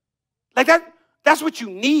 Like that's what you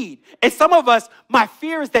need. And some of us, my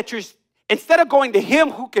fear is that instead of going to him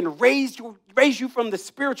who can raise you from the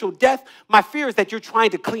spiritual death, my fear is that you're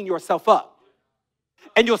trying to clean yourself up.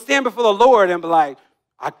 And you'll stand before the Lord and be like,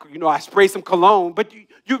 I spray some cologne. But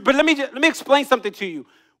let me explain something to you.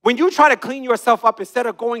 When you try to clean yourself up, instead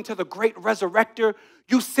of going to the great resurrector,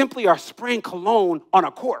 you simply are spraying cologne on a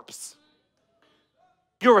corpse.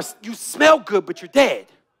 You smell good, but you're dead.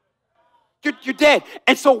 You're dead.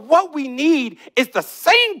 And so what we need is the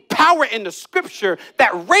same power in the scripture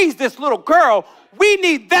that raised this little girl. We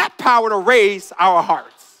need that power to raise our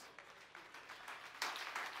hearts.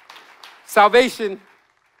 Salvation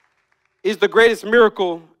is the greatest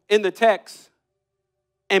miracle in the text.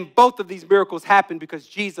 And both of these miracles happened because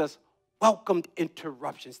Jesus welcomed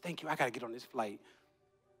interruptions. Thank you. I got to get on this flight.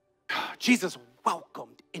 Jesus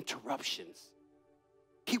welcomed interruptions.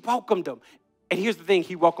 He welcomed them. And here's the thing.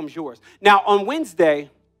 He welcomes yours. Now, on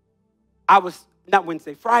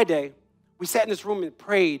Friday, we sat in this room and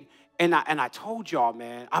prayed. And I told y'all,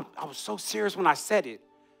 man, I was so serious when I said it.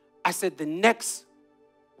 I said the next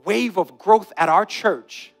wave of growth at our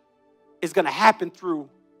church is going to happen through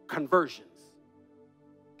conversions.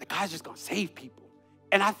 That God's just going to save people.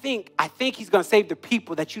 And I think he's going to save the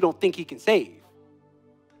people that you don't think he can save.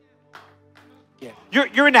 Yeah.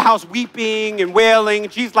 You're in the house weeping and wailing.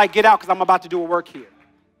 Jesus like, get out because I'm about to do a work here.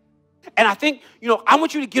 And I think, I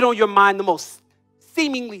want you to get on your mind the most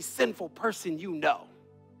seemingly sinful person you know.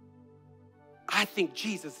 I think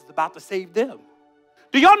Jesus is about to save them.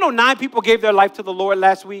 Do y'all know 9 people gave their life to the Lord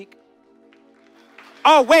last week?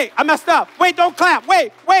 Oh, wait, I messed up. Wait, don't clap.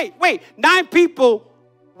 Wait. 9 people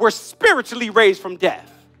were spiritually raised from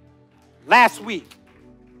death last week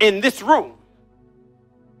in this room.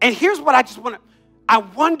 And here's what I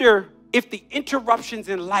wonder if the interruptions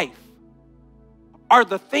in life are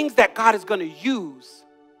the things that God is going to use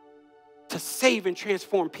to save and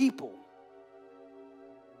transform people.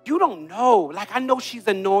 You don't know. Like, I know she's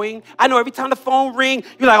annoying. I know every time the phone rings,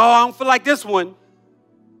 you're like, oh, I don't feel like this one.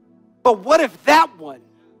 But what if that one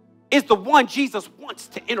is the one Jesus wants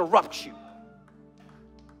to interrupt you?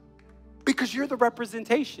 Because you're the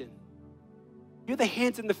representation. You're the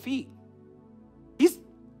hands and the feet.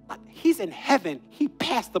 He's in heaven. He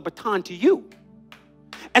passed the baton to you.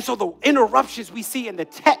 And so the interruptions we see in the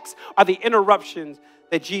text are the interruptions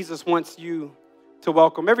that Jesus wants you to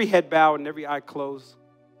welcome. Every head bowed and every eye closed.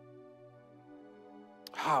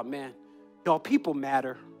 Oh, man. Y'all, people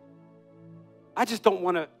matter. I don't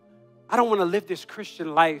want to live this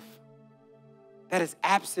Christian life that is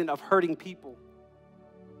absent of hurting people.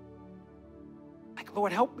 Like,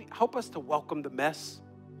 Lord, help us to welcome the mess.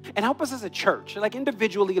 And help us as a church. Like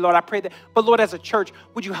individually, Lord, I pray that. But Lord, as a church,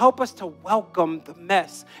 would you help us to welcome the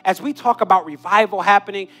mess? As we talk about revival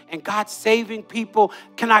happening and God saving people,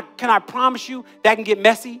 can I promise you that can get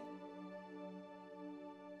messy?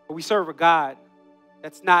 But we serve a God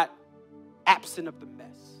that's not absent of the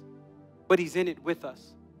mess, but he's in it with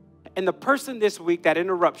us. And the person this week that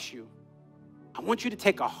interrupts you, I want you to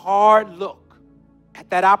take a hard look at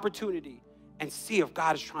that opportunity and see if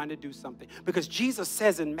God is trying to do something. Because Jesus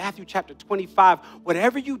says in Matthew chapter 25,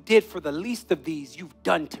 whatever you did for the least of these, you've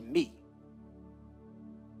done to me.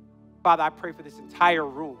 Father, I pray for this entire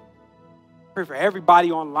room. I pray for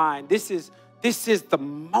everybody online. This is the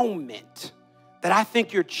moment that I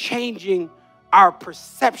think you're changing our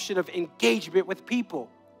perception of engagement with people.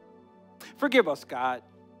 Forgive us, God.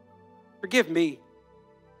 Forgive me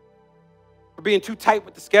for being too tight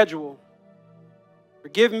with the schedule.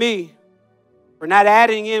 Forgive me for not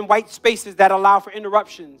adding in white spaces that allow for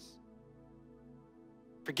interruptions.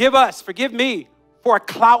 Forgive us, forgive me for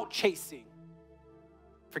clout chasing.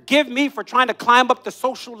 Forgive me for trying to climb up the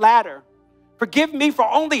social ladder. Forgive me for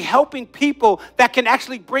only helping people that can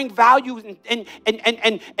actually bring value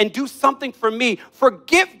and do something for me.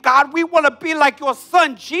 Forgive, God, we want to be like your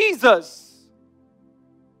son, Jesus,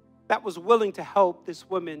 that was willing to help this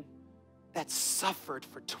woman that suffered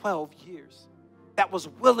for 12 years, that was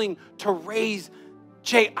willing to raise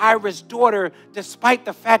Jairus' daughter despite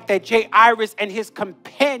the fact that Jairus and his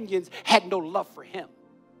companions had no love for him.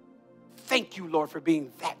 Thank you, Lord, for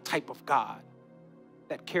being that type of God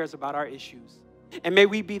that cares about our issues. And may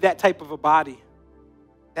we be that type of a body,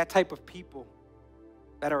 that type of people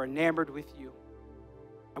that are enamored with you.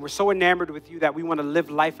 And we're so enamored with you that we want to live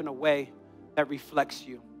life in a way that reflects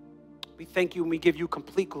you. We thank you and we give you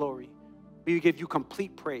complete glory. We give you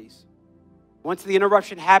complete praise. Once the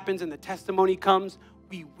interruption happens and the testimony comes,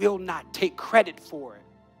 we will not take credit for it.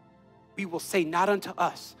 We will say, not unto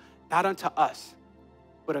us,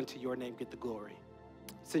 but unto your name get the glory.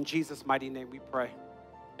 It's in Jesus' mighty name we pray.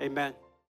 Amen.